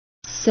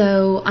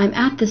So, I'm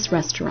at this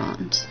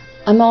restaurant.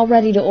 I'm all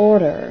ready to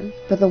order,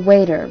 but the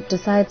waiter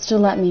decides to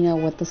let me know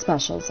what the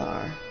specials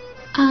are.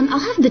 I'll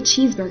have the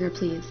cheeseburger,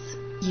 please.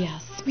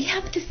 Yes, we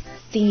have the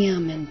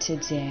salmon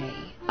today.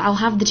 I'll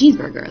have the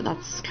cheeseburger.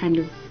 That's kind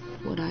of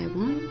what I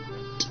want.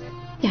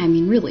 Yeah, I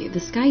mean, really,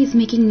 this guy is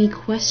making me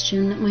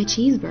question my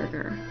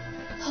cheeseburger.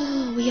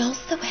 Oh, we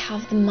also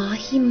have the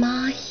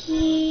mahi-mahi.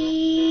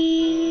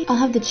 I'll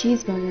have the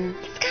cheeseburger.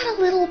 It's got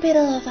a little bit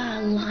of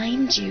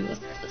lime juice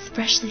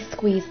freshly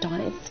squeezed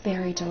on it. It's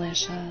very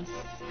delicious.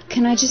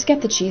 Can I just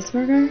get the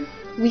cheeseburger?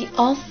 We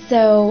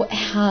also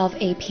have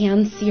a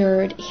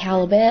pan-seared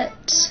halibut.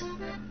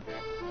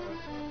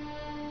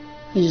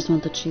 You just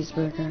want the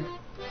cheeseburger.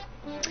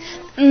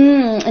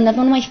 And then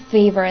one of my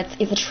favorites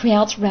is a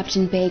trout wrapped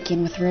in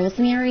bacon with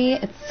rosemary.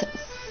 It's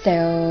so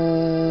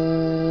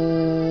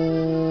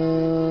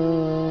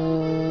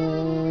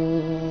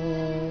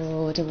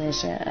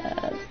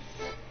delicious.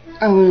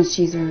 I want a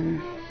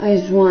cheeseburger. I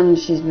just want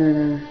a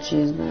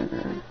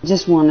cheeseburger.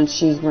 Just want a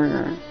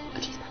cheeseburger.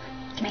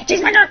 Give me a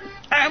cheeseburger!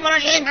 I want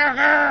a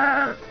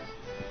cheeseburger!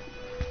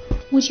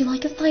 Would you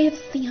like a side of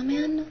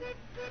salmon?